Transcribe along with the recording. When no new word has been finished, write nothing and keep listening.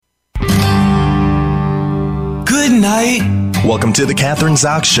light. Welcome to the Kathryn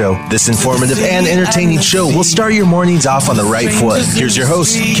Zox Show. This informative and entertaining show will start your mornings off on the right foot. Here's your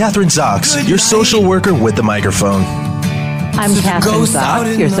host, Kathryn Zox, your social worker with the microphone. I'm Kathryn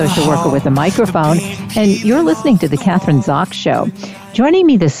Zox, your social worker with a microphone, and you're listening to the Kathryn Zox Show. Joining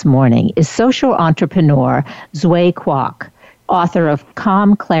me this morning is social entrepreneur Due Quach, author of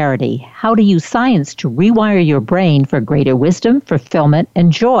Calm Clarity, How to Use Science to Rewire Your Brain for Greater Wisdom, Fulfillment,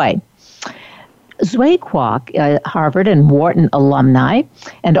 and Joy. Due Quach, Harvard and Wharton alumni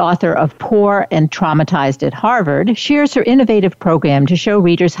and author of Poor and Traumatized at Harvard, shares her innovative program to show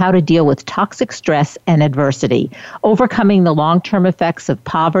readers how to deal with toxic stress and adversity, overcoming the long-term effects of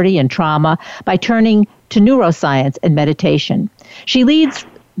poverty and trauma by turning to neuroscience and meditation. She leads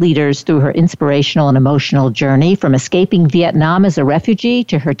leaders through her inspirational and emotional journey from escaping Vietnam as a refugee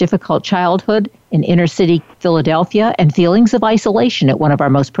to her difficult childhood in inner-city Philadelphia and feelings of isolation at one of our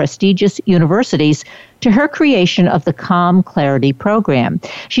most prestigious universities to her creation of the Calm Clarity program.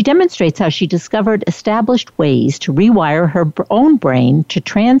 She demonstrates how she discovered established ways to rewire her own brain to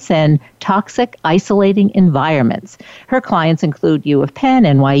transcend toxic, isolating environments. Her clients include U of Penn,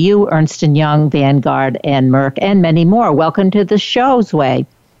 NYU, Ernst & Young, Vanguard, and Merck, and many more. Welcome to the show, Due.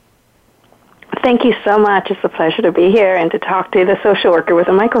 Thank you so much. It's a pleasure to be here and to talk to the social worker with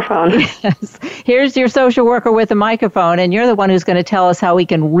a microphone. Yes. Here's your social worker with a microphone, and you're the one who's going to tell us how we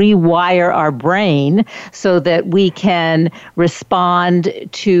can rewire our brain so that we can respond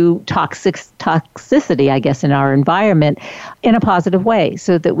to toxicity, I guess, in our environment in a positive way,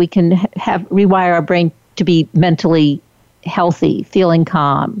 so that we can rewire our brain to be mentally healthy, feeling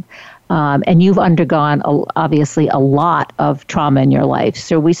calm. And you've undergone, obviously, a lot of trauma in your life.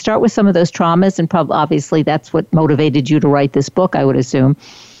 So we start with some of those traumas, and obviously that's what motivated you to write this book, I would assume.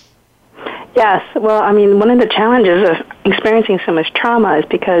 Yes. Well, I mean, one of the challenges of experiencing so much trauma is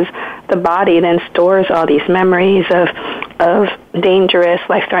because the body then stores all these memories of dangerous,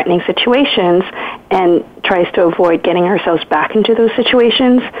 life-threatening situations and tries to avoid getting ourselves back into those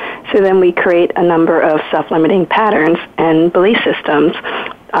situations. So then we create a number of self-limiting patterns and belief systems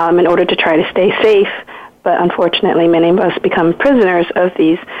in order to try to stay safe, but unfortunately many of us become prisoners of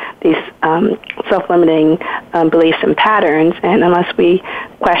these self-limiting beliefs and patterns, and unless we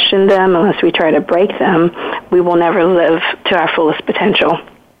question them, unless we try to break them, we will never live to our fullest potential.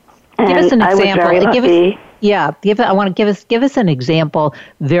 And give us an example. I was very lucky. Give us an example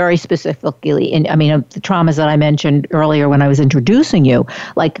very specifically. And I mean, of the traumas that I mentioned earlier when I was introducing you.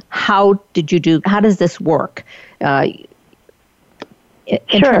 Like, how does this work? In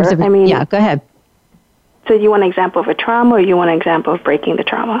terms of, go ahead. So you want an example of a trauma, or you want an example of breaking the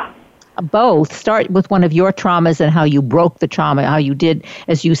trauma? Both. Start with one of your traumas and how you broke the trauma, how you did,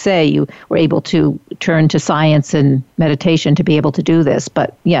 as you say, you were able to turn to science and meditation to be able to do this.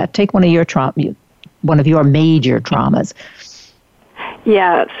 But yeah, take one of your major traumas.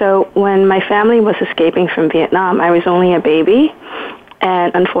 Yeah, so when my family was escaping from Vietnam, I was only a baby.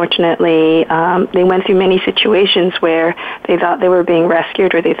 And unfortunately, they went through many situations where they thought they were being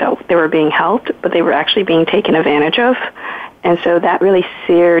rescued or they thought they were being helped, but they were actually being taken advantage of. And so that really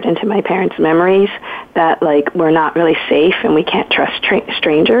seared into my parents' memories that, like, we're not really safe and we can't trust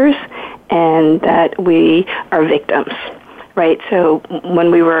strangers and that we are victims, right? So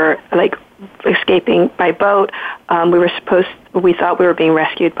when we were, like, escaping by boat, we thought we were being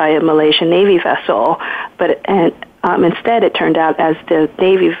rescued by a Malaysian Navy vessel, instead, it turned out as the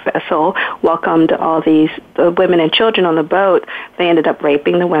Navy vessel welcomed all these women and children on the boat, they ended up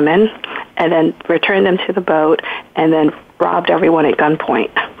raping the women and then returned them to the boat and then robbed everyone at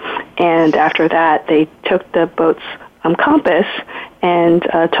gunpoint. And after that, they took the boat's compass and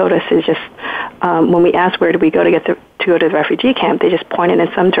told us to just, when we asked where do we go to go to the refugee camp, they just pointed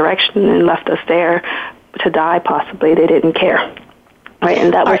in some direction and left us there to die, possibly. They didn't care. Right,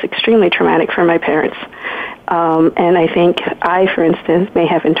 and that was extremely traumatic for my parents. And I think I, for instance, may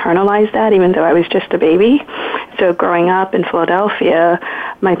have internalized that even though I was just a baby. So growing up in Philadelphia,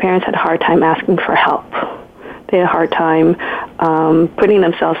 my parents had a hard time asking for help. They had a hard time putting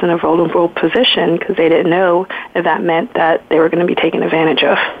themselves in a vulnerable position because they didn't know if that meant that they were going to be taken advantage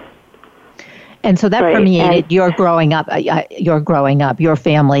of. And so that permeated your growing up, your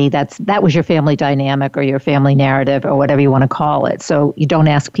family. That was your family dynamic or your family narrative or whatever you want to call it. So you don't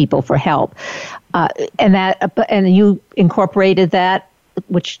ask people for help, and you incorporated that,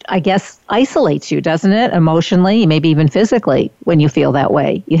 which I guess isolates you, doesn't it? Emotionally, maybe even physically, when you feel that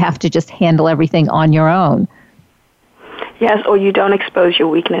way. You have to just handle everything on your own. Yes, or you don't expose your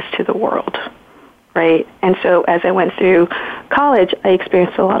weakness to the world. Right? And so as I went through college, I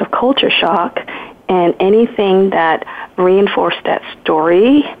experienced a lot of culture shock, and anything that reinforced that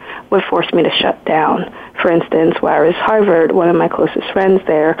story would force me to shut down. For instance, while I was at Harvard, one of my closest friends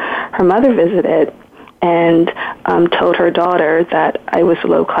there, her mother visited and told her daughter that I was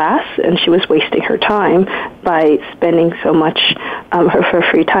low class and she was wasting her time by spending so much her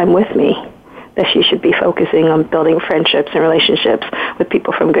free time with me, that she should be focusing on building friendships and relationships with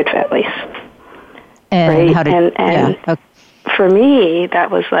people from good families. And right? How did, okay. For me,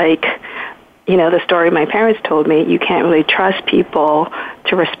 that was like, the story my parents told me, you can't really trust people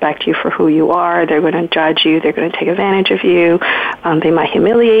to respect you for who you are. They're going to judge you. They're going to take advantage of you. They might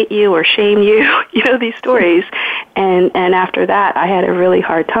humiliate you or shame you, these stories. And after that, I had a really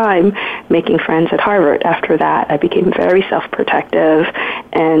hard time making friends at Harvard. After that, I became very self-protective,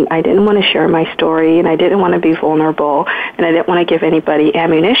 and I didn't want to share my story, and I didn't want to be vulnerable, and I didn't want to give anybody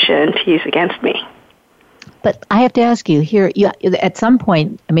ammunition to use against me. But I have to ask you here, at some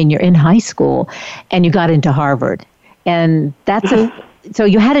point, you're in high school and you got into Harvard. And that's so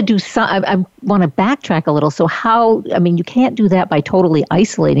you had to do some, I want to backtrack a little. So you can't do that by totally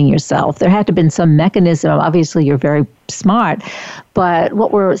isolating yourself. There had to have been some mechanism. Obviously, you're very smart. But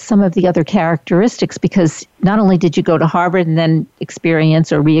what were some of the other characteristics? Because not only did you go to Harvard and then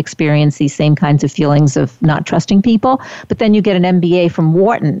experience or re-experience these same kinds of feelings of not trusting people, but then you get an MBA from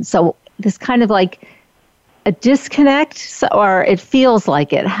Wharton. So this kind of like a disconnect, or it feels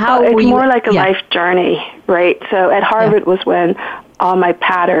like it. It's more like a life journey, right? So at Harvard was when all my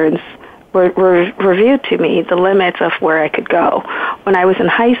patterns were reviewed to me, the limits of where I could go. When I was in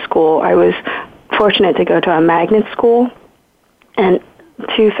high school, I was fortunate to go to a magnet school, and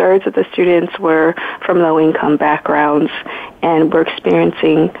 2/3 of the students were from low-income backgrounds and were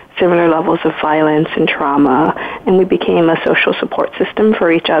experiencing similar levels of violence and trauma, and we became a social support system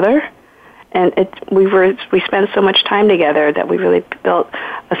for each other. And we spent so much time together that we really built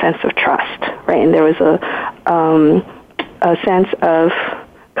a sense of trust, right? And there was a sense of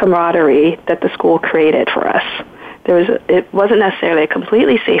camaraderie that the school created for us. It wasn't necessarily a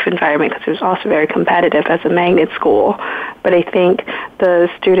completely safe environment because it was also very competitive as a magnet school, but I think the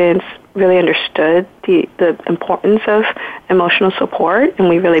students really understood the importance of emotional support, and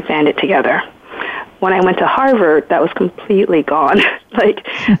we really banded together. When I went to Harvard, that was completely gone.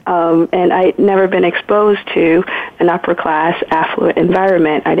 And I'd never been exposed to an upper-class, affluent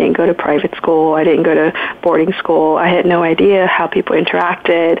environment. I didn't go to private school. I didn't go to boarding school. I had no idea how people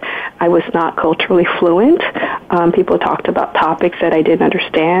interacted. I was not culturally fluent. People talked about topics that I didn't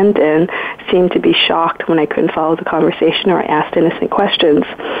understand and seemed to be shocked when I couldn't follow the conversation or I asked innocent questions.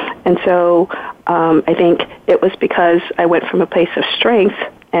 And so I think it was because I went from a place of strength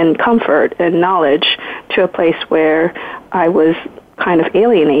and comfort and knowledge to a place where I was kind of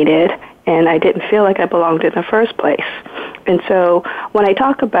alienated and I didn't feel like I belonged in the first place. And so when I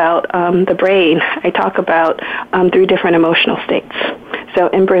talk about the brain, I talk about 3 different emotional states. So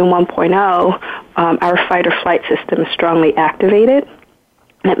in Brain 1.0, our fight or flight system is strongly activated,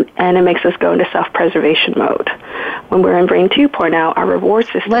 and it makes us go into self-preservation mode. When we're in Brain 2.0, our reward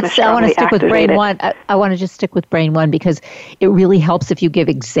system is strongly activated. I want to stick with Brain 1. I want to just stick with Brain 1 because it really helps if you give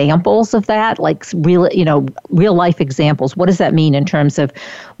examples of that, like real life examples. What does that mean in terms of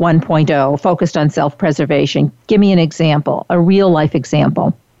 1.0, focused on self-preservation? Give me an example, a real life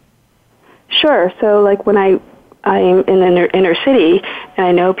example. Sure. So like when I'm in the inner city and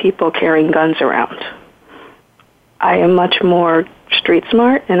I know people carrying guns around, I am much more street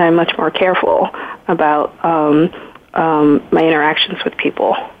smart, and I'm much more careful about my interactions with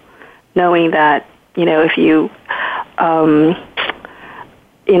people, knowing that if your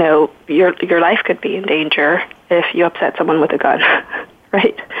life could be in danger if you upset someone with a gun,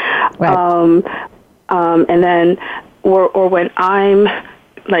 right? And then or when I'm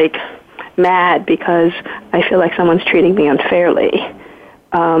like mad because I feel like someone's treating me unfairly,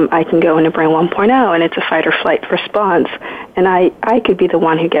 I can go into Brain 1.0, and it's a fight or flight response. And I could be the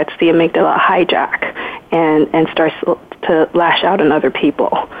one who gets the amygdala hijack and starts to lash out on other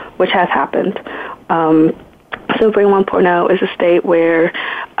people, which has happened. So Brain 1.0 is a state where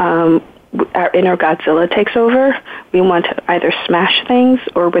our inner Godzilla takes over. We want to either smash things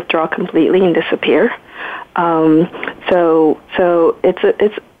or withdraw completely and disappear. So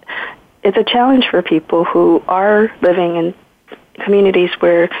it's a challenge for people who are living in communities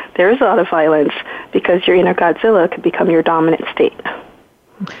where there is a lot of violence, because your inner Godzilla could become your dominant state.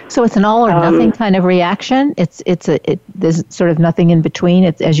 So it's an all or nothing kind of reaction. There's sort of nothing in between.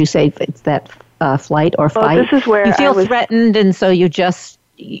 It's, as you say, it's that flight or fight. Well, this is where you feel threatened, and so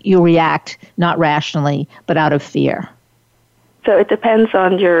you react not rationally, but out of fear. So it depends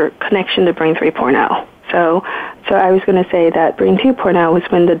on your connection to Brain 3.0. So I was going to say that Brain 2.0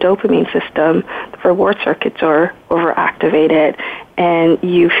 is when the dopamine system, the reward circuits are overactivated, and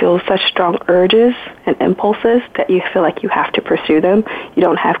you feel such strong urges and impulses that you feel like you have to pursue them. You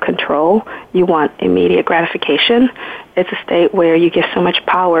don't have control. You want immediate gratification. It's a state where you give so much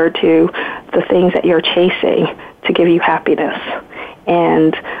power to the things that you're chasing to give you happiness.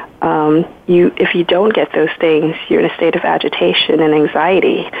 And if you don't get those things, you're in a state of agitation and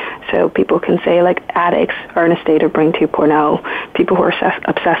anxiety. So people can say, like, addicts are in a state of brain 2.0. People who are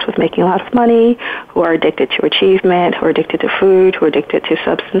obsessed with making a lot of money, who are addicted to achievement, who are addicted to food, who are addicted to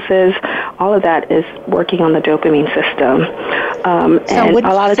substances, all of that is working on the dopamine system. So would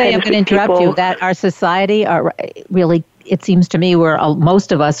you say, I'm going to interrupt you, that our society are really, it seems to me, where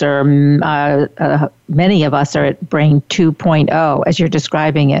most of us are, many of us are at brain 2.0, as you're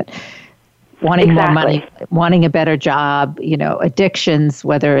describing it. Wanting more money, wanting a better job, addictions,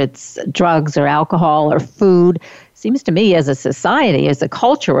 whether it's drugs or alcohol or food. Seems to me as a society, as a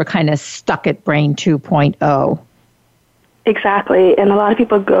culture, we're kind of stuck at brain 2.0. Exactly. And a lot of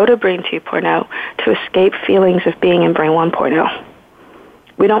people go to brain 2.0 to escape feelings of being in brain 1.0.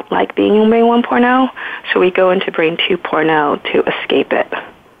 We don't like being in brain 1.0, so we go into brain 2.0 to escape it.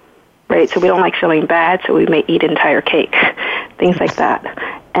 Right? So we don't like feeling bad, so we may eat entire cake, things like that.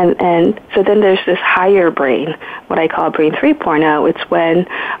 And so then there's this higher brain, what I call brain 3.0. It's when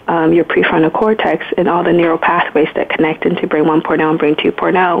your prefrontal cortex and all the neural pathways that connect into brain 1.0 and brain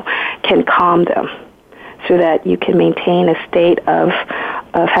 2.0 can calm them so that you can maintain a state of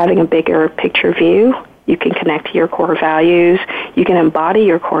having a bigger picture view. You can connect to your core values. You can embody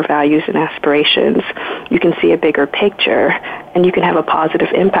your core values and aspirations. You can see a bigger picture, and you can have a positive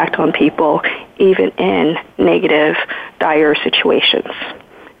impact on people, even in negative, dire situations,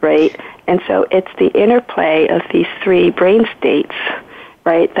 right? And so it's the interplay of these three brain states,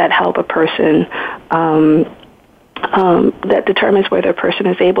 right, that help a person, that determines whether a person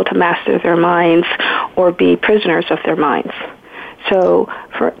is able to master their minds or be prisoners of their minds. So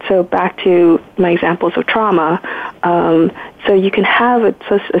back to my examples of trauma, so you can have a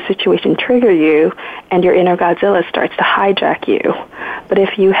situation trigger you, and your inner Godzilla starts to hijack you. But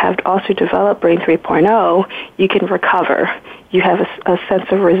if you have also developed brain 3.0, you can recover. You have a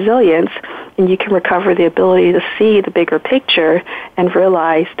sense of resilience, and you can recover the ability to see the bigger picture and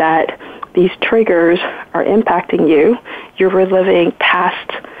realize that these triggers are impacting you. You're reliving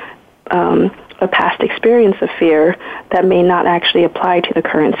a past experience of fear that may not actually apply to the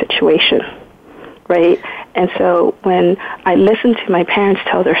current situation, right? And so when I listened to my parents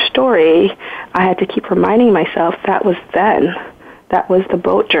tell their story, I had to keep reminding myself that was then. That was the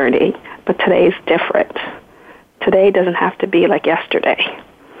boat journey, but today is different. Today doesn't have to be like yesterday.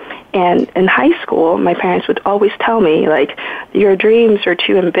 And in high school, my parents would always tell me, like, your dreams are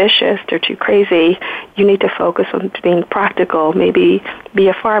too ambitious, they're too crazy, you need to focus on being practical, maybe be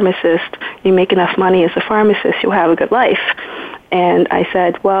a pharmacist, you make enough money as a pharmacist, you'll have a good life. And I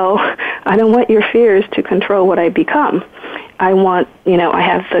said, well, I don't want your fears to control what I become. I want, I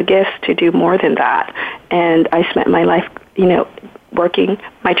have the gifts to do more than that. And I spent my life,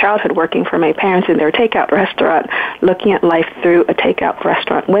 my childhood working for my parents in their takeout restaurant, looking at life through a takeout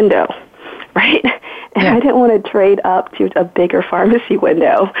restaurant window, right? And I didn't want to trade up to a bigger pharmacy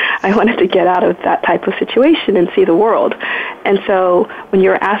window. I wanted to get out of that type of situation and see the world. And so when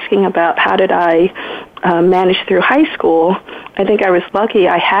you're asking about how did I manage through high school, I think I was lucky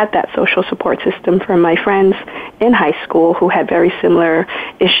I had that social support system from my friends in high school who had very similar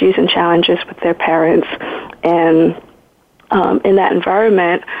issues and challenges with their parents. And in that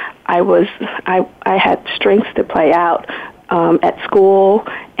environment, I had strengths to play out at school,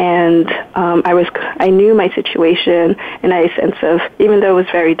 and I knew my situation, and I had a sense of, even though it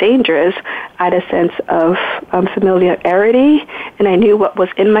was very dangerous, I had a sense of familiarity, and I knew what was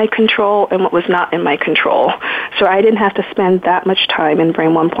in my control and what was not in my control. So I didn't have to spend that much time in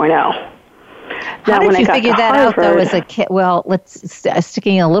Brain 1.0. How did you figure that out, though, as a kid? Well, let's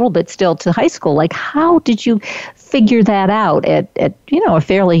sticking a little bit still to high school. Like, how did you figure that out at a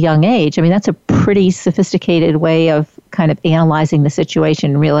fairly young age? I mean, that's a pretty sophisticated way of kind of analyzing the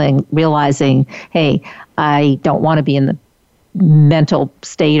situation, realizing, hey, I don't want to be in the mental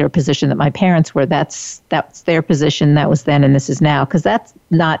state or position that my parents were. That's their position. That was then, and this is now. Because that's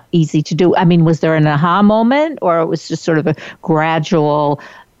not easy to do. I mean, was there an aha moment, or it was just sort of a gradual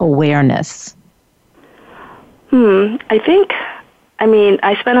awareness? I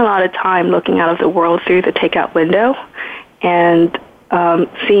spent a lot of time looking out of the world through the takeout window and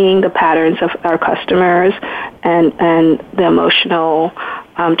seeing the patterns of our customers and the emotional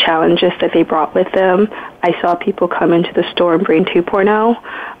challenges that they brought with them. I saw people come into the store in Brain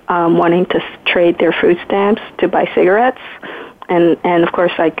 2.0 wanting to trade their food stamps to buy cigarettes. And of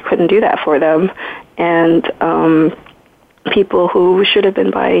course, I couldn't do that for them. And people who should have been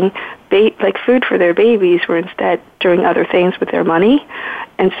buying food for their babies were instead doing other things with their money.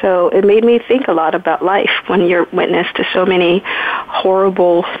 And so it made me think a lot about life when you're witness to so many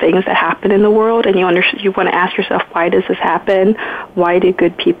horrible things that happen in the world, and you want to ask yourself, why does this happen? Why do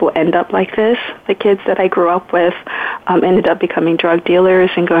good people end up like this? The kids that I grew up with ended up becoming drug dealers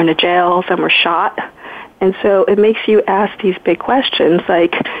and going to jail. Some were shot. And so it makes you ask these big questions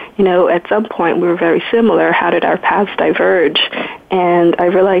like, at some point we were very similar. How did our paths diverge? And I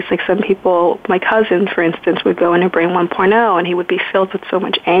realized some people, my cousin, for instance, would go into Brain 1.0 and he would be filled with so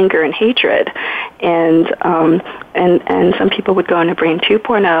much anger and hatred. And some people would go into Brain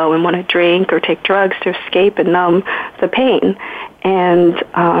 2.0 and want to drink or take drugs to escape and numb the pain.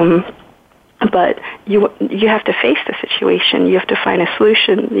 But you have to face the situation. You have to find a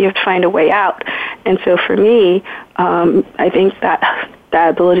solution. You have to find a way out. And so for me, I think that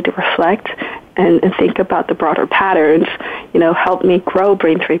ability to reflect and think about the broader patterns, helped me grow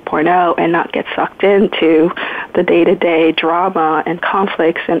Brain 3.0 and not get sucked into the day-to-day drama and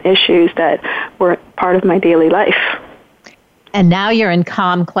conflicts and issues that were part of my daily life. And now you're in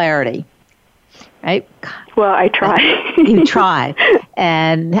calm clarity, right? Well, I try. You try.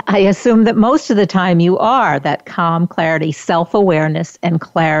 And I assume that most of the time you are that calm clarity, self-awareness, and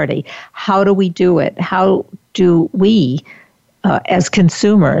clarity. How do we do it? How do we, as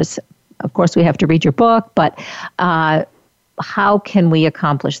consumers, of course we have to read your book, but how can we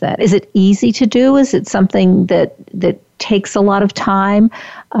accomplish that? Is it easy to do? Is it something that takes a lot of time?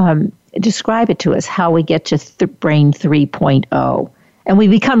 Describe it to us, how we get to Brain 3.0. And we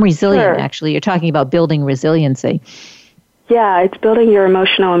become resilient, Sure. Actually. You're talking about building resiliency. Yeah, it's building your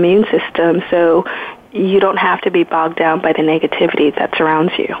emotional immune system so you don't have to be bogged down by the negativity that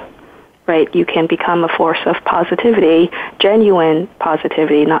surrounds you, right? You can become a force of positivity, genuine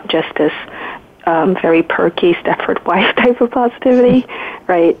positivity, not just this very perky Stepford wife type of positivity,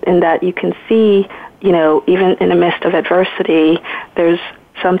 right? And that you can see, even in the midst of adversity, there's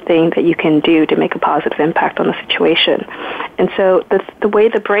something that you can do to make a positive impact on the situation. And so the way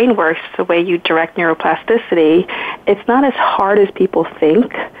the brain works, the way you direct neuroplasticity, it's not as hard as people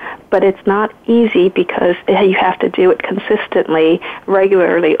think, but it's not easy because you have to do it consistently,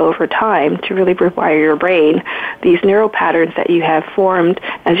 regularly over time to really rewire your brain. These neural patterns that you have formed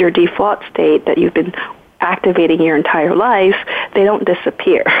as your default state that you've been activating your entire life, they don't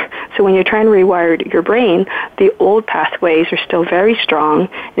disappear. So when you're trying to rewire your brain, the old pathways are still very strong,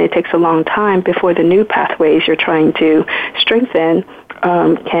 and it takes a long time before the new pathways you're trying to strengthen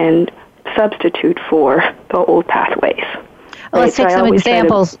can substitute for the old pathways. Well, let's take some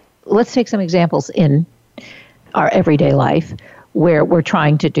examples. Let's take some examples in our everyday life where we're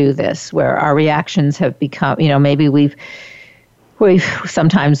trying to do this, where our reactions have become, maybe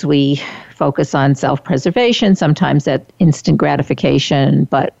sometimes we focus on self-preservation, sometimes that instant gratification,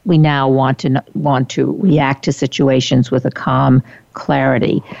 but we now want to react to situations with a calm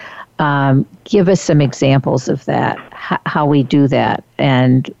clarity. Give us some examples of that, how we do that,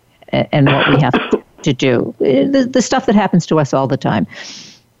 and what we have to do. The stuff that happens to us all the time.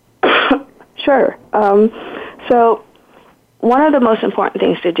 Sure. So one of the most important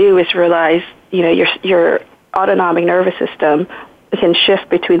things to do is realize, your autonomic nervous system can shift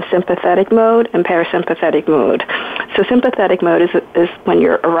between sympathetic mode and parasympathetic mode. So sympathetic mode is when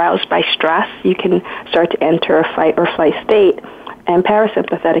you're aroused by stress, you can start to enter a fight or flight state. And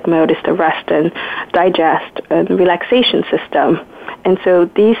parasympathetic mode is the rest and digest and relaxation system. And so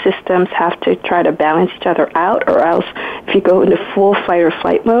these systems have to try to balance each other out, or else if you go into full fight or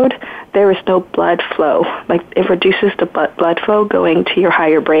flight mode, there is no blood flow. It reduces the blood flow going to your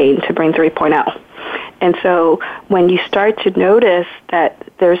higher brain, to Brain 3.0. And so when you start to notice that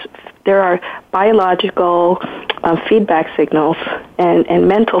there are biological feedback signals and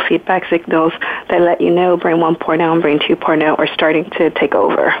mental feedback signals that let you know Brain 1.0 and Brain 2.0 are starting to take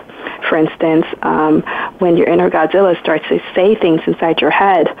over. For instance, when your inner Godzilla starts to say things inside your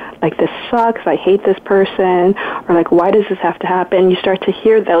head, like, this sucks, I hate this person, or like, why does this have to happen? You start to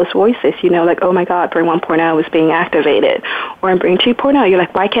hear those voices, like, oh my God, Brain 1.0 is being activated. Or in Brain 2.0, you're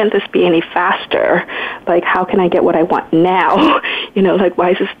like, why can't this be any faster? Like, how can I get what I want now? Like,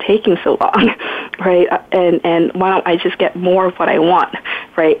 why is this taking so long? Right? And why don't I just get more of what I want?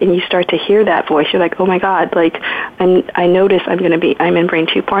 Right? And you start to hear that voice. You're like, oh my God, I notice I'm in Brain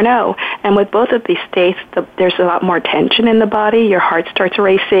 2.0. And with both of these states, there's a lot more tension in the body. Your heart starts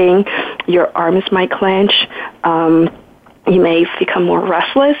racing. Your arms might clench. You may become more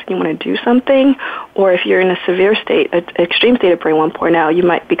restless. You want to do something. Or if you're in a severe state, an extreme state of Brain 1.0, you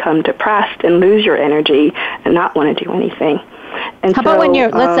might become depressed and lose your energy and not want to do anything. And how about when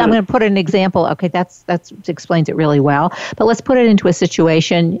you're, I'm going to put an example. Okay, that's explains it really well. But let's put it into a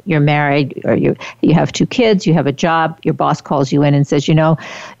situation. You're married, or you have 2 kids, you have a job, your boss calls you in and says,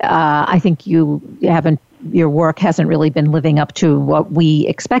 I think your work hasn't really been living up to what we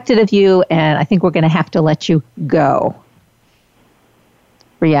expected of you, and I think we're going to have to let you go.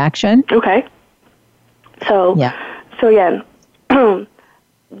 Reaction? Okay. So again,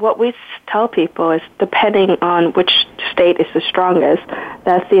 what we tell people is, depending on which state is the strongest,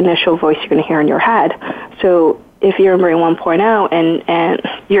 that's the initial voice you're going to hear in your head. So if you're in Brain 1.0 and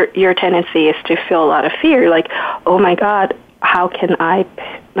your tendency is to feel a lot of fear, like, oh my God, how can I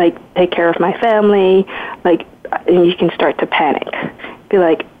take care of my family? And you can start to panic. Be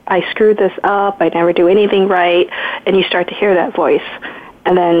like, I screwed this up, I never do anything right, and you start to hear that voice.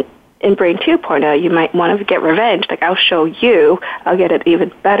 And then in Brain 2.0, you might want to get revenge. Like, I'll show you, I'll get an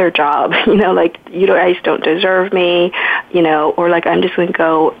even better job. You guys don't deserve me, or like, I'm just going to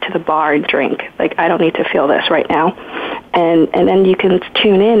go to the bar and drink. Like, I don't need to feel this right now. And then you can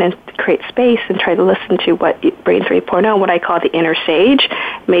tune in and create space and try to listen to what Brain 3.0, what I call the inner sage,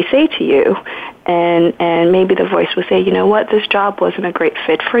 may say to you. And maybe the voice will say, you know what, this job wasn't a great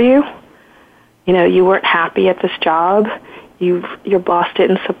fit for you. You weren't happy at this job. Your boss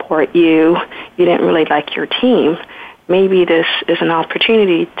didn't support you. You didn't really like your team. Maybe this is an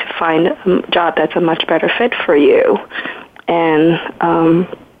opportunity to find a job that's a much better fit for you. And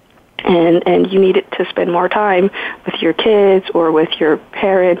you need to spend more time with your kids or with your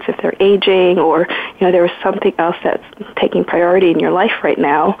parents if they're aging, or there was something else that's taking priority in your life right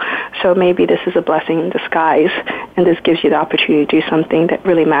now. So maybe this is a blessing in disguise, and this gives you the opportunity to do something that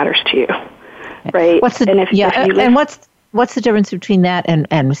really matters to you, right? What's the difference between that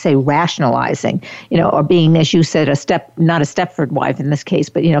and say rationalizing, or being, as you said, not a Stepford wife in this case,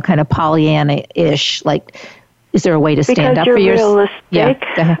 but kind of Pollyanna-ish, like? Is there a way to stand up for yourself? Because you're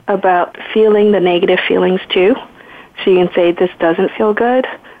realistic about feeling the negative feelings too. So you can say, this doesn't feel good.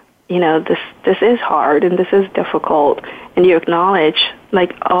 This is hard and this is difficult. And you acknowledge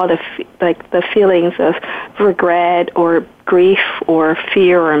all the feelings of regret or grief or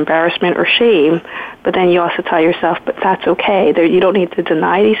fear or embarrassment or shame. But then you also tell yourself, but that's okay. You don't need to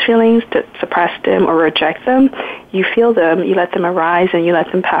deny these feelings, to suppress them or reject them. You feel them, you let them arise, and you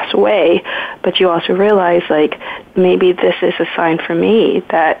let them pass away. But you also realize, maybe this is a sign for me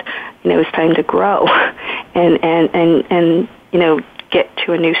that, it's time to grow and get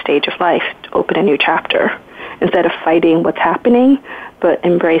to a new stage of life, to open a new chapter. Instead of fighting what's happening, but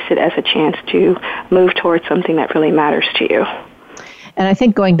embrace it as a chance to move towards something that really matters to you. And I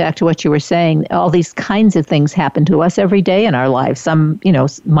think going back to what you were saying, all these kinds of things happen to us every day in our lives. Some,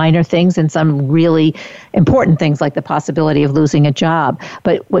 minor things, and some really important things, like the possibility of losing a job.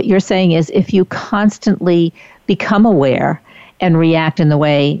 But what you're saying is, if you constantly become aware and react in the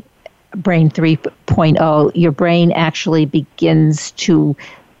way Brain 3.0, your brain actually begins to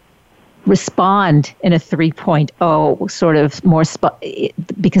respond in a 3.0 sort of more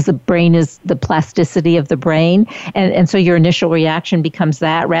because the brain is the plasticity of the brain, and so your initial reaction becomes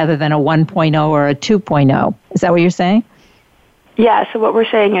that rather than a 1.0 or a 2.0. Is that what you're saying? Yeah, so what we're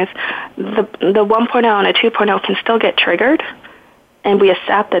saying is the 1.0 and a 2.0 can still get triggered, and we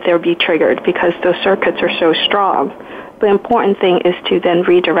accept that they'll be triggered because those circuits are so strong. The important thing is to then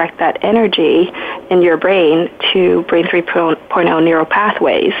redirect that energy in your brain to Brain 3.0 neural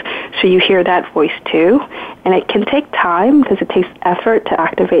pathways. So you hear that voice too. And it can take time because it takes effort to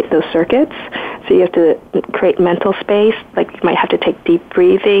activate those circuits. So you have to create mental space. Like, you might have to take deep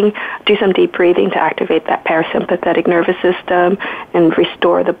breathing, do some deep breathing to activate that parasympathetic nervous system and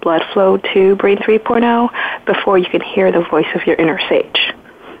restore the blood flow to Brain 3.0 before you can hear the voice of your inner sage.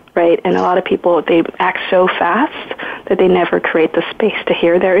 Right? And a lot of people, they act so fast that they never create the space to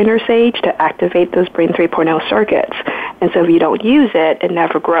hear their inner sage, to activate those Brain 3.0 circuits. And so if you don't use it, it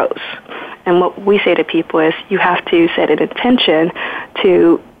never grows. And what we say to people is, you have to set an intention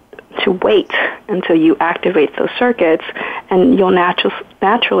to wait until you activate those circuits, and you'll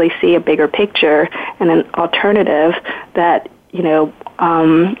naturally see a bigger picture and an alternative that,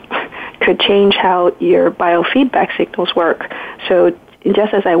 could change how your biofeedback signals work. So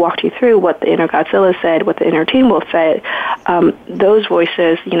just as I walked you through what the inner Godzilla said, what the inner Teen Wolf said, those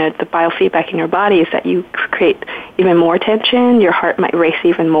voices, the biofeedback in your body is that you create even more tension, your heart might race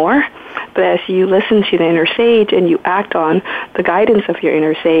even more. But as you listen to the inner sage and you act on the guidance of your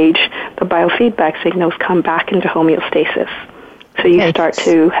inner sage, the biofeedback signals come back into homeostasis. So you start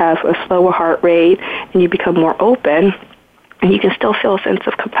to have a slower heart rate and you become more open. And you can still feel a sense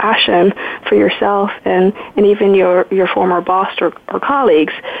of compassion for yourself and even your former boss or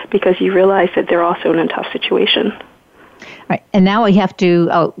colleagues, because you realize that they're also in a tough situation. All right, and now we have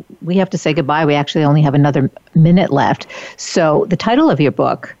to say goodbye. We actually only have another minute left. So the title of your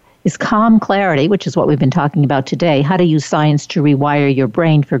book is Calm Clarity, which is what we've been talking about today, how to use science to rewire your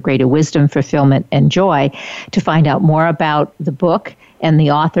brain for greater wisdom, fulfillment, and joy. To find out more about the book and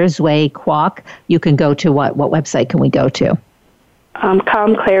the author, Due Quach, you can go to what website can we go to?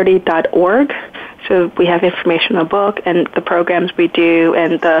 Calmclarity.org. So we have information on the book and the programs we do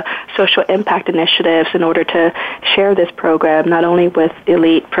and the social impact initiatives in order to share this program not only with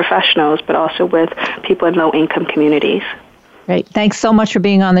elite professionals but also with people in low-income communities. Great. Thanks so much for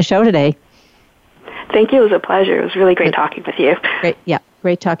being on the show today. Thank you. It was a pleasure. It was really great talking with you. Great. Yeah.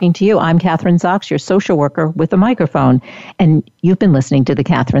 Great talking to you. I'm Kathryn Zox, your social worker with a microphone, and you've been listening to The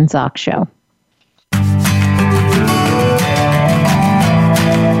Kathryn Zox Show.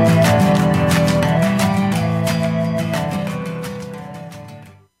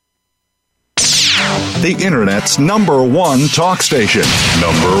 The Internet's #1 talk station.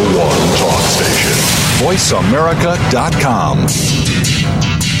 #1 talk station. VoiceAmerica.com.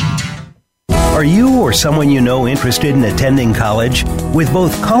 Are you or someone you know interested in attending college? With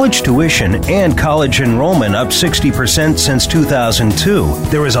both college tuition and college enrollment up 60% since 2002,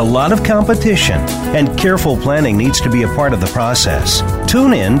 there is a lot of competition, and careful planning needs to be a part of the process.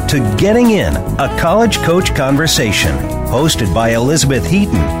 Tune in to Getting In, a college coach conversation, hosted by Elizabeth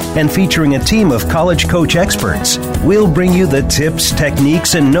Heaton and featuring a team of college coach experts. We'll bring you the tips,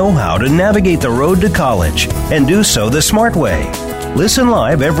 techniques, and know-how to navigate the road to college and do so the smart way. Listen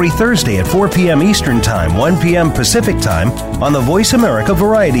live every Thursday at 4 p.m. Eastern Time, 1 p.m. Pacific Time on the Voice America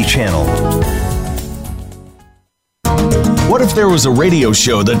Variety Channel. What if there was a radio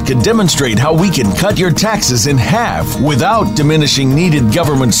show that could demonstrate how we can cut your taxes in half without diminishing needed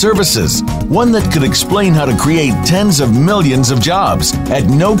government services? One that could explain how to create tens of millions of jobs at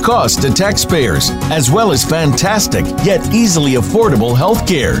no cost to taxpayers, as well as fantastic yet easily affordable health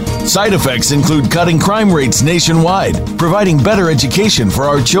care. Side effects include cutting crime rates nationwide, providing better education for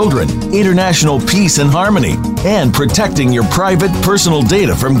our children, international peace and harmony, and protecting your private personal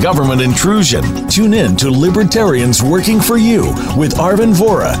data from government intrusion. Tune in to Libertarians Working for You with Arvin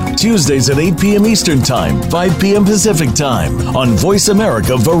Vora, Tuesdays at 8 p.m. Eastern Time, 5 p.m. Pacific Time on Voice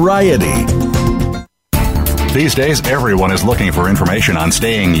America Variety. These days, everyone is looking for information on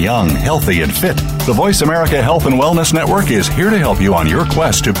staying young, healthy, and fit. The Voice America Health and Wellness Network is here to help you on your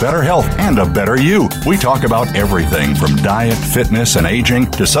quest to better health and a better you. We talk about everything from diet, fitness, and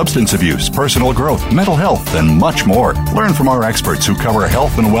aging to substance abuse, personal growth, mental health, and much more. Learn from our experts who cover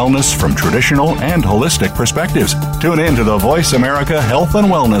health and wellness from traditional and holistic perspectives. Tune in to the Voice America Health and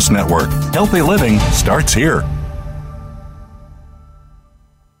Wellness Network. Healthy living starts here.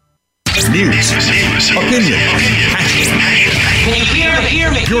 News, opinion, passion. Can you hear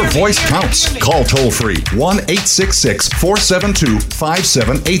me? Your voice counts. Call toll-free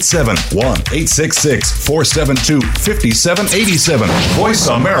 1-866-472-5787. 1-866-472-5787.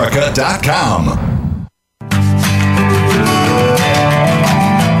 VoiceAmerica.com.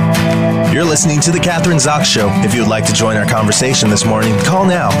 You're listening to The Kathryn Zox Show. If you would like to join our conversation this morning, call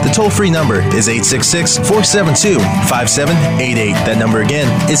now. The toll-free number is 866-472-5788. That number again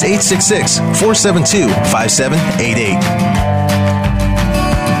is 866-472-5788.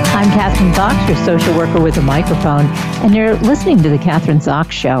 I'm Kathryn Zox, your social worker with a microphone, and you're listening to The Kathryn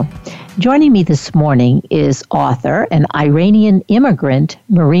Zox Show. Joining me this morning is author and Iranian immigrant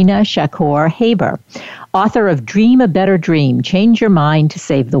Marina Shakour Haber, author of Dream a Better Dream, Change Your Mind to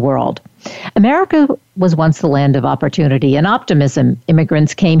Save the World. America was once the land of opportunity and optimism.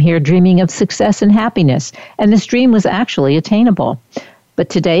 Immigrants came here dreaming of success and happiness, and this dream was actually attainable. But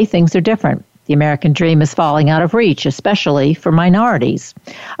today, things are different. The American dream is falling out of reach, especially for minorities.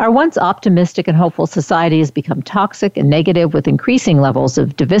 Our once optimistic and hopeful society has become toxic and negative with increasing levels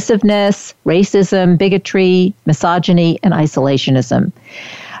of divisiveness, racism, bigotry, misogyny, and isolationism.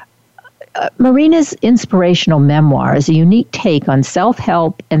 Marina's inspirational memoir is a unique take on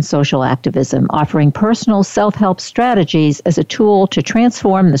self-help and social activism, offering personal self-help strategies as a tool to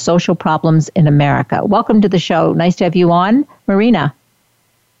transform the social problems in America. Welcome to the show. Nice to have you on, Marina.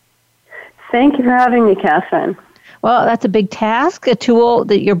 Thank you for having me, Kathryn. Well, that's a big task, a tool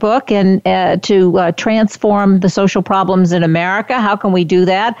that your book and to transform the social problems in America. How can we do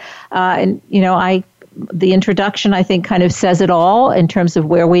that? The introduction, I think, kind of says it all in terms of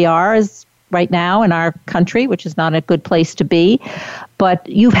where we are as right now in our country, which is not a good place to be. But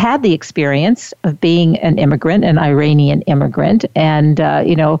you've had the experience of being an immigrant, an Iranian immigrant, and,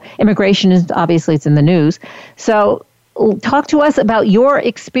 immigration is obviously it's in the news. So talk to us about your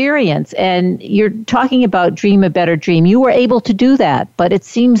experience. And you're talking about dream a better dream. You were able to do that, but it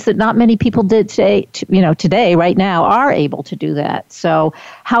seems that not many people today, right now, are able to do that. So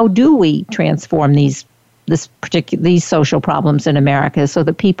how do we transform these social problems in America so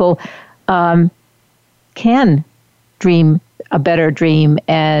that people can dream a better dream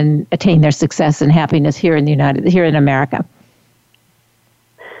and attain their success and happiness here in America?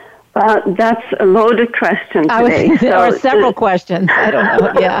 Well, that's a loaded question today. There are several questions. I don't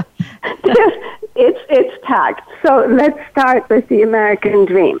know. Yeah. It's packed. So let's start with the American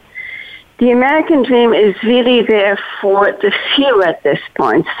dream. The American dream is really there for the few at this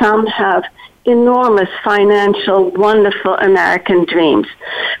point. Some have enormous financial, wonderful American dreams,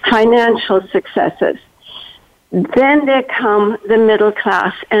 financial successes. Then there come the middle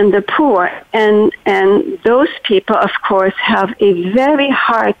class and the poor, and those people, of course, have a very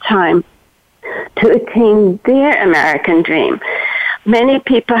hard time to attain their American dream. Many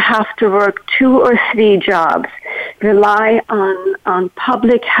people have to work 2 or 3 jobs, rely on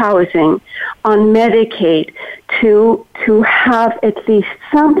public housing, on Medicaid to have at least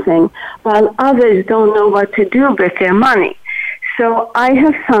something, while others don't know what to do with their money. So I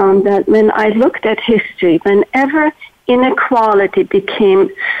have found that when I looked at history, whenever inequality became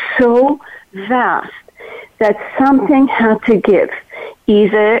so vast that something had to give,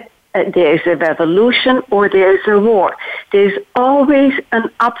 either there's a revolution or there's a war, there's always an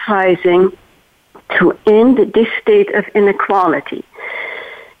uprising to end this state of inequality.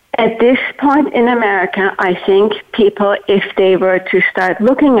 At this point in America, I think people, if they were to start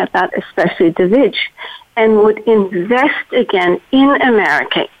looking at that, especially the rich, and would invest again in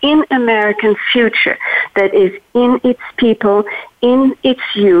America, in American future, that is in its people, in its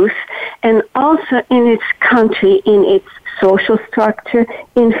youth, and also in its country, in its social structure,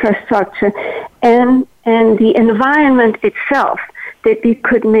 infrastructure, and the environment itself, that we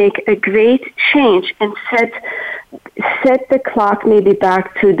could make a great change and set the clock maybe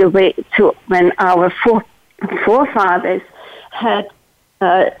back to the way to when our forefathers had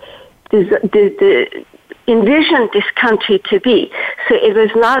envisioned this country to be. So it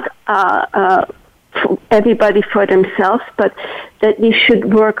was not everybody for themselves, but that we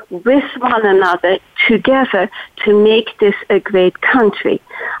should work with one another together to make this a great country.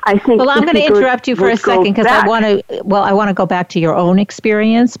 I think. Well, I'm going to interrupt you for a second because I want to go back to your own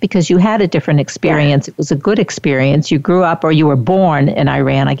experience, because you had a different experience. Yeah. It was a good experience. You grew up, or you were born in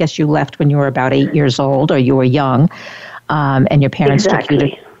Iran. I guess you left when you were about 8 years old, or you were young, and your parents took you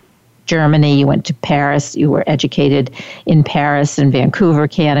to Germany. You went to Paris. You were educated in Paris and Vancouver,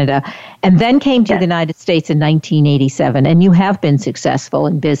 Canada, and then came to the United States in 1987. And you have been successful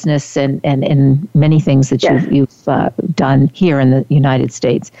in business and in many things that you've done here in the United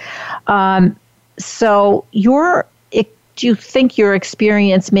States. So do you think your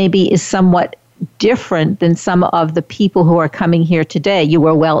experience maybe is somewhat different than some of the people who are coming here today? You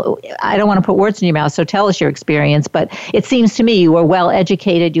were I don't want to put words in your mouth, so tell us your experience, but it seems to me you were well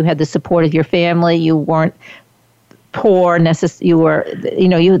educated, you had the support of your family, you weren't poor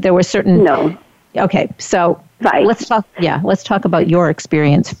there were certain... No. Okay, so right. Let's talk about your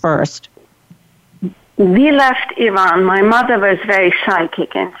experience first. We left Iran. My mother was very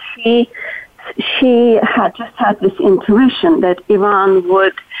psychic, and she had just had this intuition that Iran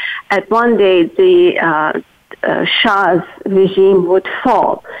would, at one day, the Shah's regime would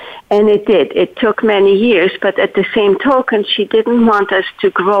fall. And it did. It took many years, but at the same token, she didn't want us to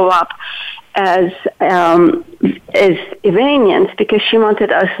grow up as Iranians, because she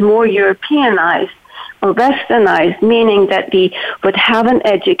wanted us more Europeanized or westernized, meaning that we would have an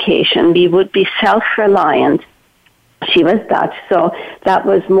education, we would be self-reliant. She was Dutch, so that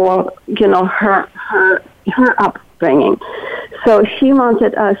was more, her upbringing. So she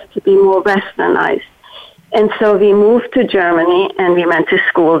wanted us to be more westernized. And so we moved to Germany, and we went to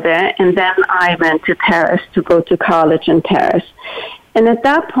school there, and then I went to Paris to go to college in Paris. And at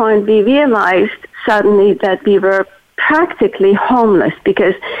that point, we realized suddenly that we were practically homeless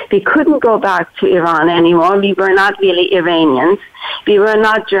because we couldn't go back to Iran anymore. We were not really Iranians. We were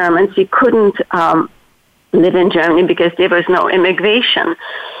not Germans. We couldn't live in Germany because there was no immigration.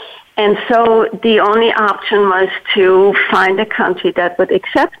 And so the only option was to find a country that would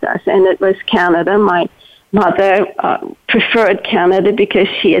accept us, and it was Canada. My mother preferred Canada because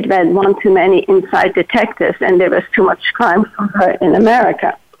she had read one too many Inside Detectives, and there was too much crime for her in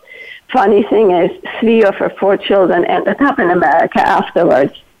America. Funny thing is, 3 of her 4 children ended up in America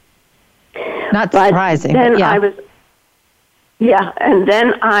afterwards. Not surprising. But then and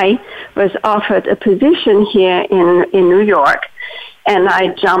then I was offered a position here in New York, And I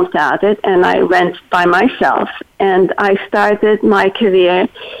jumped at it, and I went by myself, and I started my career,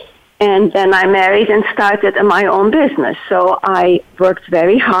 and then I married and started my own business. So I worked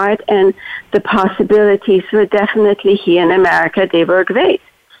very hard, and the possibilities were definitely here in America. They were great.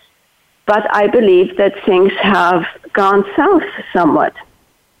 But I believe that things have gone south somewhat.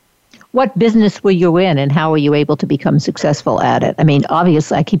 What business were you in, and how were you able to become successful at it? I mean,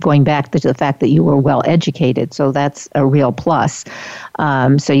 obviously, I keep going back to the fact that you were well educated, so that's a real plus.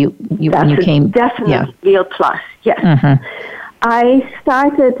 So you when you came, definitely real plus. Yes, I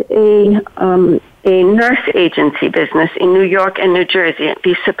started a nurse agency business in New York and New Jersey.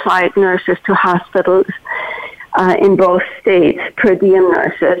 We supplied nurses to hospitals in both states, per diem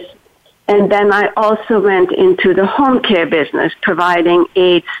nurses. And then I also went into the home care business, providing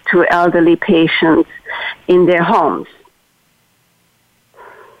aids to elderly patients in their homes.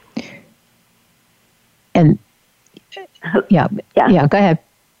 And yeah, go ahead.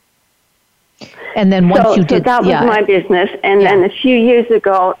 And then once you did, so that was my business. And then a few years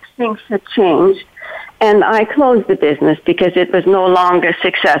ago, things had changed, and I closed the business because it was no longer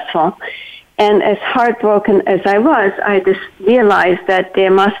successful. And as heartbroken as I just realized that there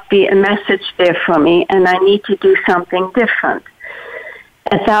must be a message there for me, and I need to do something different.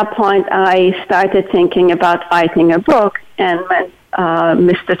 At that point, I started thinking about writing a book, and when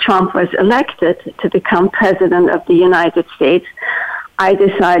Mr. Trump was elected to become president of the United States, I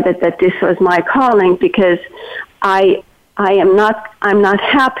decided that this was my calling because I'm not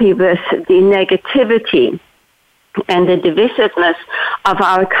happy with the negativity and the divisiveness of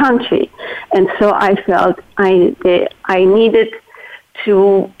our country. And so I felt I needed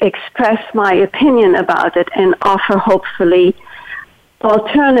to express my opinion about it and offer, hopefully,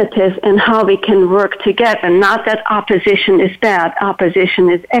 alternatives and how we can work together. Not that opposition is bad. Opposition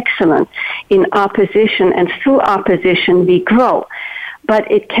is excellent. In opposition and through opposition, we grow.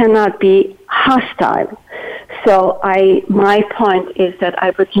 But it cannot be hostile. So my point is that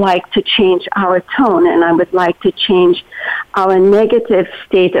I would like to change our tone, and I would like to change our negative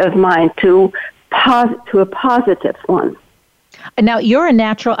state of mind to a positive one. Now, are you a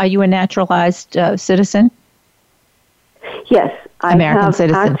naturalized citizen? Yes, I American have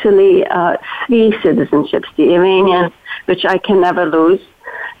citizen. Actually 3 citizenships, the Iranian, which I can never lose,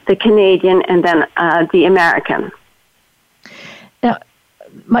 the Canadian, and then the American. Now,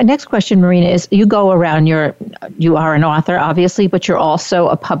 my next question, Marina, is you go around, you are an author, obviously, but you're also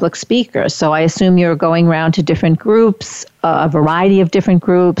a public speaker. So I assume you're going around to different groups, a variety of different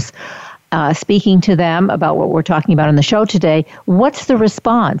groups, speaking to them about what we're talking about on the show today. What's the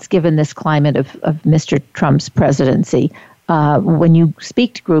response, given this climate of Mr. Trump's presidency, when you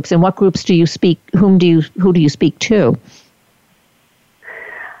speak to groups? And what groups do you speak? Who do you speak to?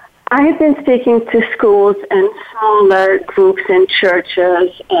 I have been speaking to schools and smaller groups in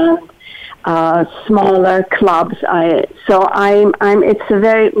churches and smaller clubs. It's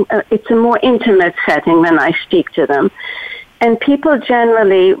a more intimate setting when I speak to them. And people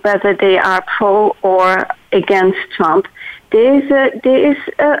generally, whether they are pro or against Trump, there is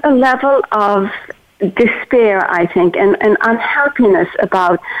a level of despair, I think, and unhappiness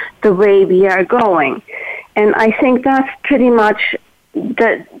about the way we are going. And I think that's pretty much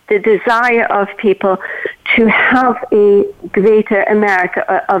the desire of people to have a greater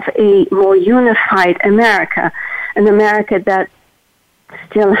America, of a more unified America, an America that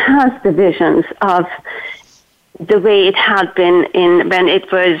still has the visions of the way it had been when it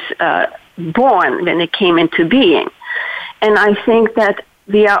was born, when it came into being. And I think that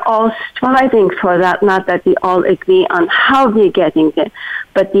we are all striving for that, not that we all agree on how we're getting there,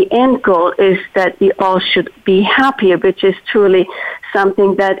 but the end goal is that we all should be happier, which is truly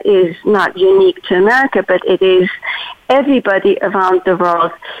something that is not unique to America, but it is everybody around the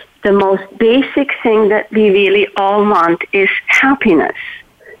world. The most basic thing that we really all want is happiness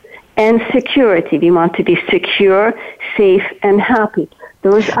and security. We want to be secure, safe, and happy.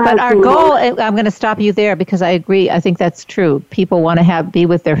 But our goal, I'm going to stop you there because I agree. I think that's true. People want to be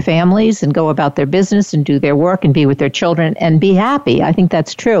with their families and go about their business and do their work and be with their children and be happy. I think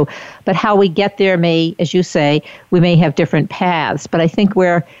that's true. But how we get there may, as you say, we may have different paths. But I think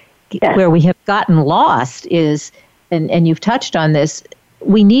where we have gotten lost is, and you've touched on this,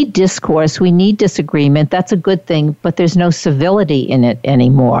 we need discourse, we need disagreement. That's a good thing, but there's no civility in it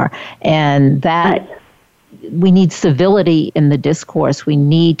anymore. And that... Right. We need civility in the discourse. We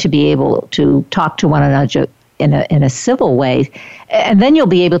need to be able to talk to one another in a civil way, and then you'll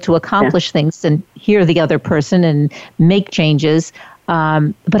be able to accomplish things and hear the other person and make changes.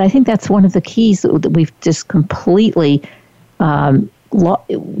 But I think that's one of the keys that we've just completely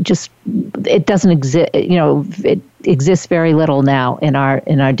it doesn't exist. It exists very little now in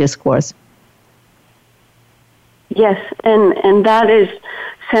our discourse. Yes, and that is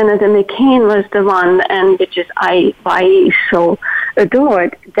Senator McCain was the one, and which is why I so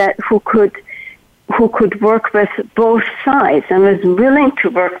adored that who could work with both sides and was willing to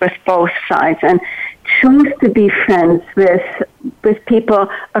work with both sides and chose to be friends with people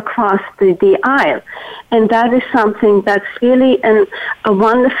across the aisle. And that is something that's really a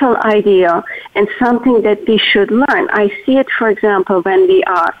wonderful idea and something that we should learn. I see it, for example,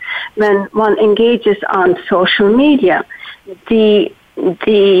 when one engages on social media. The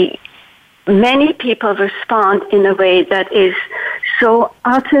many people respond in a way that is so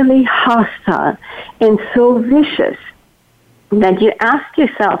utterly hostile and so vicious that you ask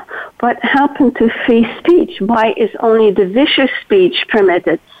yourself, what happened to free speech? Why is only the vicious speech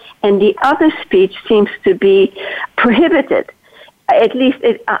permitted and the other speech seems to be prohibited? At least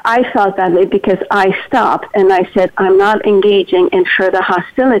I felt that way because I stopped and I said, I'm not engaging in further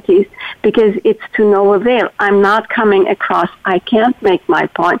hostilities because it's to no avail. I'm not coming across. I can't make my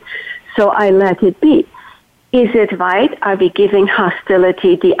point. So I let it be. Is it right? Are we giving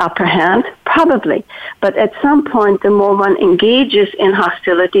hostility the upper hand? Probably. But at some point, the more one engages in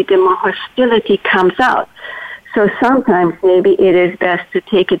hostility, the more hostility comes out. So sometimes maybe it is best to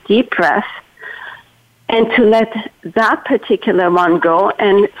take a deep breath and to let that particular one go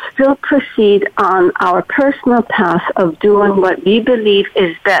and still proceed on our personal path of doing what we believe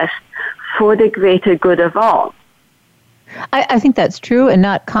is best for the greater good of all. I think that's true, and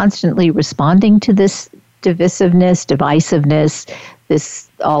not constantly responding to this divisiveness,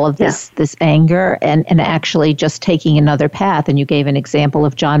 this anger, and actually just taking another path. And you gave an example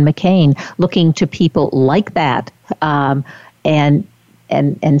of John McCain looking to people like that, and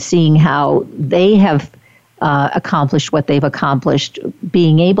seeing how they have accomplished what they've accomplished,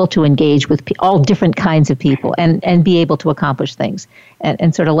 being able to engage with all different kinds of people and be able to accomplish things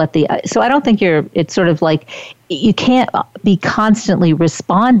and sort of so I don't think it's sort of like you can't be constantly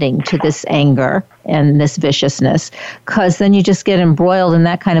responding to this anger and this viciousness, because then you just get embroiled in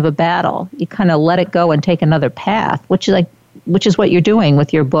that kind of a battle. You kind of let it go and take another path, which is what you're doing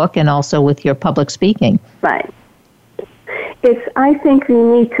with your book and also with your public speaking. Right. I think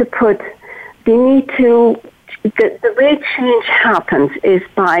the way change happens is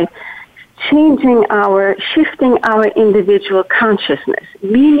by shifting our individual consciousness.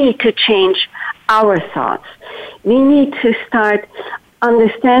 We need to change our thoughts. We need to start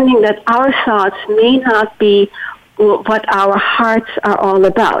understanding that our thoughts may not be what our hearts are all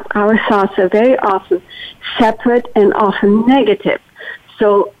about. Our thoughts are very often separate and often negative.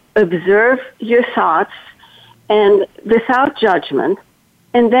 So observe your thoughts and without judgment.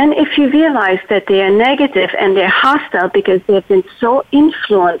 And then if you realize that they are negative and they're hostile because they've been so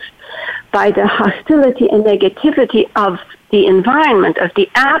influenced by the hostility and negativity of the environment, of the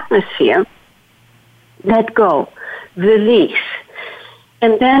atmosphere, let go, release,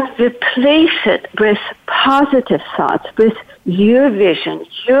 and then replace it with positive thoughts, with your vision,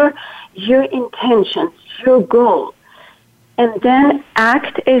 your intention, your goal. And then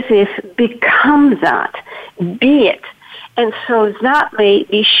act as if, become that, be it. And so that way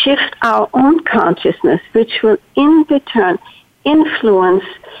we shift our own consciousness, which will in return influence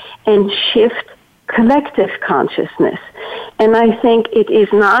and shift collective consciousness. And I think it is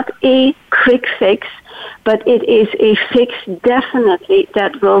not a quick fix, but it is a fix definitely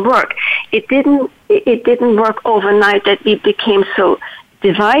that will work. It didn't work overnight that we became so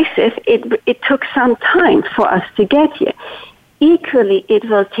divisive. It took some time for us to get here. Equally, it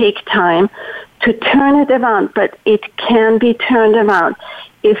will take time to turn it around, but it can be turned around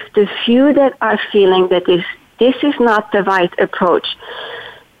if the few that are feeling that this is not the right approach,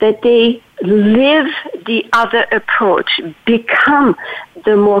 that they live the other approach, become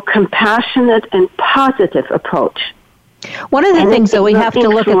the more compassionate and positive approach. One of the things that we have to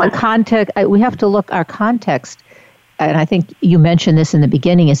look at the context, we have to look our context, and I think you mentioned this in the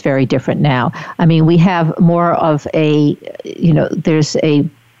beginning, is very different now. I mean, we have more of there's a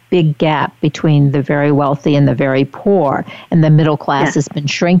big gap between the very wealthy and the very poor, and the middle class has been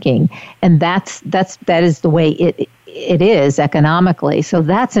shrinking, and that is the way it is economically. So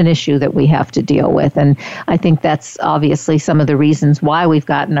that's an issue that we have to deal with, and I think that's obviously some of the reasons why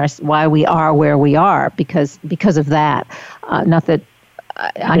why we are where we are because of that. Not that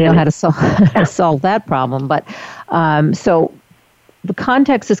I know how to solve that problem, but so the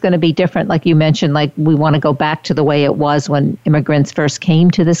context is going to be different, like you mentioned, like we want to go back to the way it was when immigrants first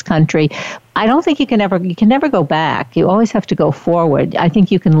came to this country. I don't think you can never go back. You always have to go forward. I think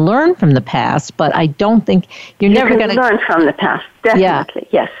you can learn from the past, but I don't think you're never going to learn from the past. Definitely,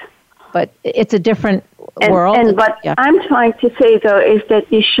 yes. But it's a different world. And what I'm trying to say, though, is that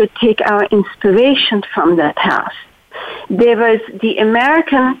we should take our inspiration from the past. The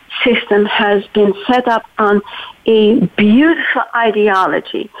American system has been set up on a beautiful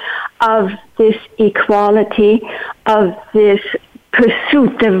ideology of this equality, of this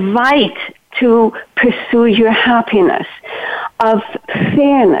pursuit, the right to pursue your happiness, of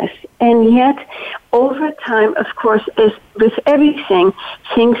fairness. And yet, over time, of course, as with everything,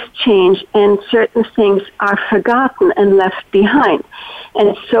 things change and certain things are forgotten and left behind.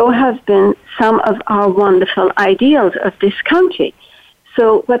 And so have been some of our wonderful ideals of this country.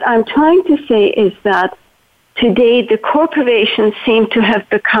 So what I'm trying to say is that today the corporations seem to have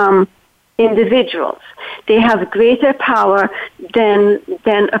become individuals. They have greater power than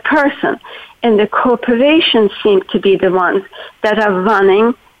a person. And the corporations seem to be the ones that are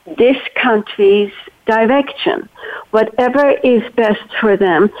running this country's direction. Whatever is best for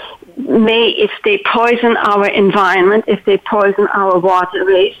them, if they poison our environment, if they poison our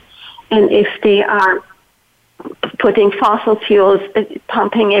waterways, and if they are putting fossil fuels,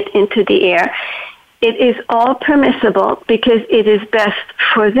 pumping it into the air, it is all permissible because it is best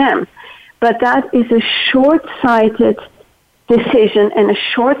for them. But that is a short-sighted decision and a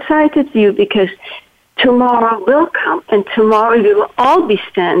short-sighted view, because tomorrow will come, and tomorrow we will all be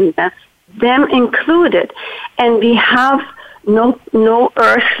standing there, them included, and we have no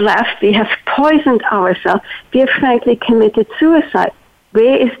earth left. We have poisoned ourselves. We have frankly committed suicide.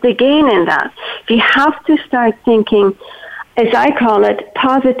 Where is the gain in that? We have to start thinking, as I call it,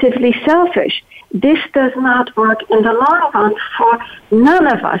 positively selfish. This does not work in the long run for none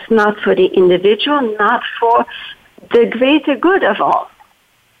of us, not for the individual, not for the greater good of all.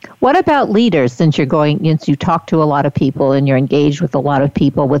 What about leaders, since you talk to a lot of people and you're engaged with a lot of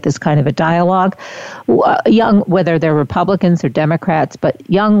people with this kind of a dialogue, whether they're Republicans or Democrats, but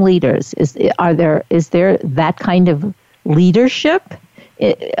young leaders, is there that kind of leadership?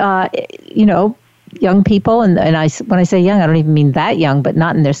 Young people, and when I say young, I don't even mean that young, but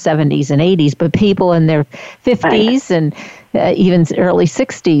not in their 70s and 80s, but people in their 50s and even early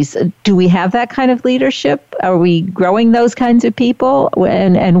 60s. Do we have that kind of leadership? Are we growing those kinds of people?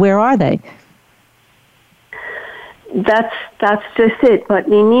 And where are they? That's just it. What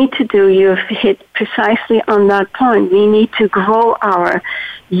we need to do, you've hit precisely on that point. We need to grow our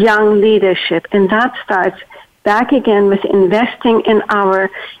young leadership, and that starts back again with investing in our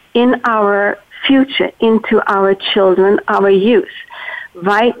future, into our children, our youth.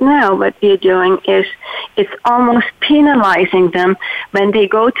 Right now, what we're doing is it's almost penalizing them. When they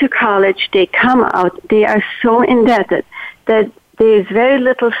go to college, they come out, they are so indebted that there is very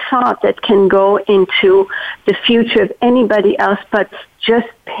little thought that can go into the future of anybody else but just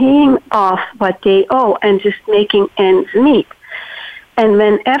paying off what they owe and just making ends meet. And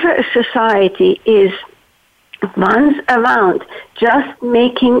whenever a society runs around just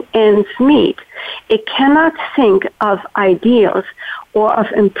making ends meet, it cannot think of ideals or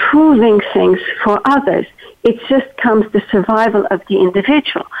of improving things for others. It just comes the survival of the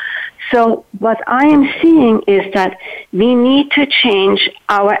individual. So what I am seeing is that we need to change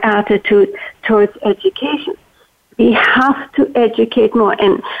our attitude towards education. We have to educate more.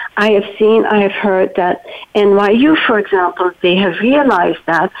 And I have heard that NYU, for example, they have realized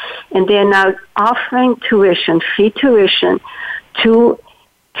that, and they're now offering free tuition, to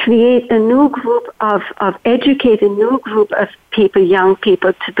create a new group educate a new group of people, young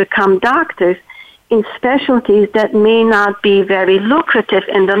people, to become doctors in specialties that may not be very lucrative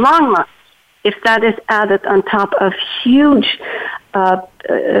in the long run. If that is added on top of huge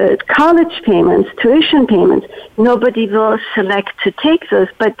college payments, tuition payments, nobody will select to take those,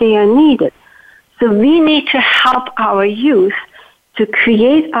 but they are needed. So we need to help our youth, to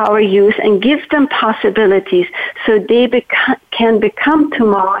create our youth and give them possibilities so they can become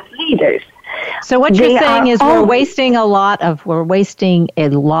tomorrow's leaders. So what you're saying is we're wasting a lot of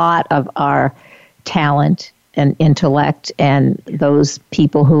our talent and intellect, and those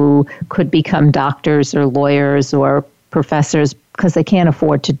people who could become doctors or lawyers or professors because they can't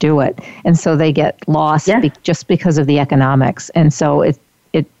afford to do it, and so they get lost just because of the economics. And so it's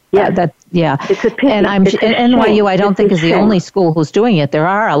a pity. And NYU, I don't think, is the only school who's doing it. There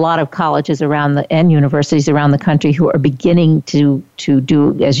are a lot of colleges and universities around the country who are beginning to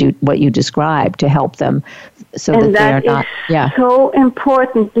do what you described, to help them so that they are not. So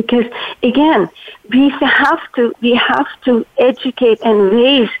important, because again, we have to educate and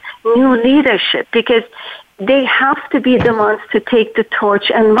raise new leadership, because they have to be the ones to take the torch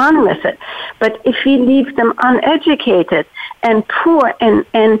and run with it. But if we leave them uneducated and poor and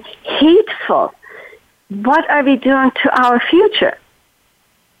hateful, what are we doing to our future?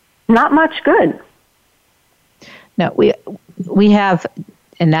 Not much good. No, we have,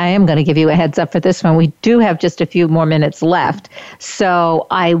 and I am going to give you a heads up for this one, we do have just a few more minutes left. So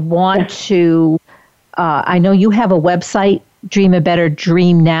I want to, I know you have a website,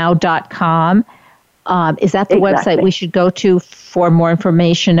 dreamabetterdreamnow.com. Is that the website we should go to for more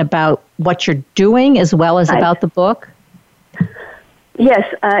information about what you're doing as well as about the book? Yes,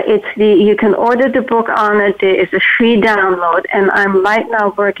 you can order the book on it. There is a free download, and I'm right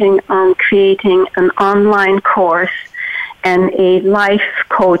now working on creating an online course and a life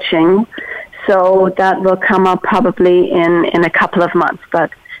coaching. So that will come up probably in a couple of months, but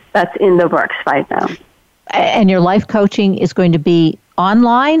that's in the works right now. And your life coaching is going to be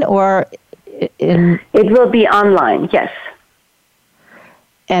online or in? It will be online, yes.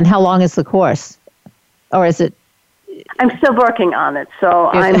 And how long is the course? Or is it? I'm still working on it, so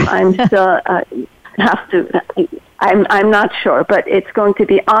I'm still I'm not sure, but it's going to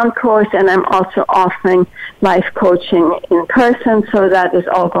be on course, and I'm also offering life coaching in person, so that is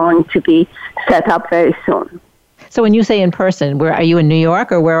all going to be set up very soon. So when you say in person, where are you, in New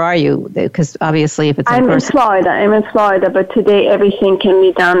York, or where are you? Because obviously if it's in person. I'm in Florida, but today everything can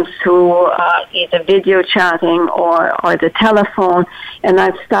be done through either video chatting or the telephone, and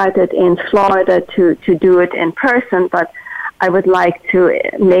I've started in Florida to do it in person, but I would like to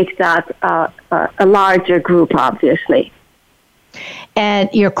make that a larger group, obviously. And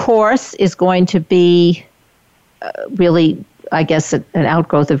your course is going to be really, I guess, an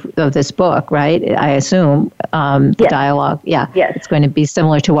outgrowth of this book, right? I assume, the dialogue. Yeah. Yes. It's going to be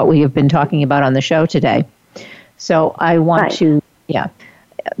similar to what we have been talking about on the show today. So I want to,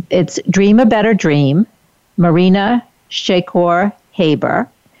 it's Dream a Better Dream, Marina Shakour Haber.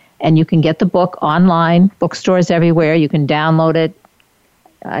 And you can get the book online, bookstores everywhere. You can download it,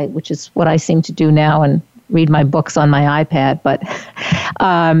 which is what I seem to do now, and read my books on my iPad. But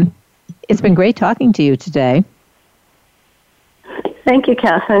it's been great talking to you today. Thank you,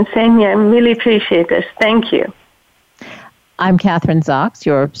 Kathryn. Same here. I really appreciate this. Thank you. I'm Kathryn Zox,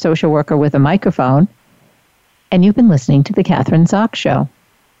 your social worker with a microphone, and you've been listening to The Kathryn Zox Show.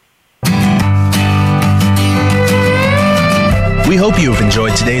 We hope you have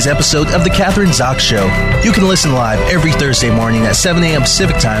enjoyed today's episode of The Kathryn Zox Show. You can listen live every Thursday morning at 7 a.m.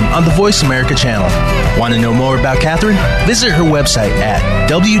 Pacific Time on the Voice America channel. Want to know more about Kathryn? Visit her website at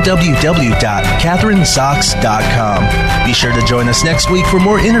www.kathrynzox.com. Be sure to join us next week for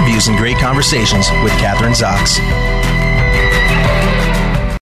more interviews and great conversations with Kathryn Zox.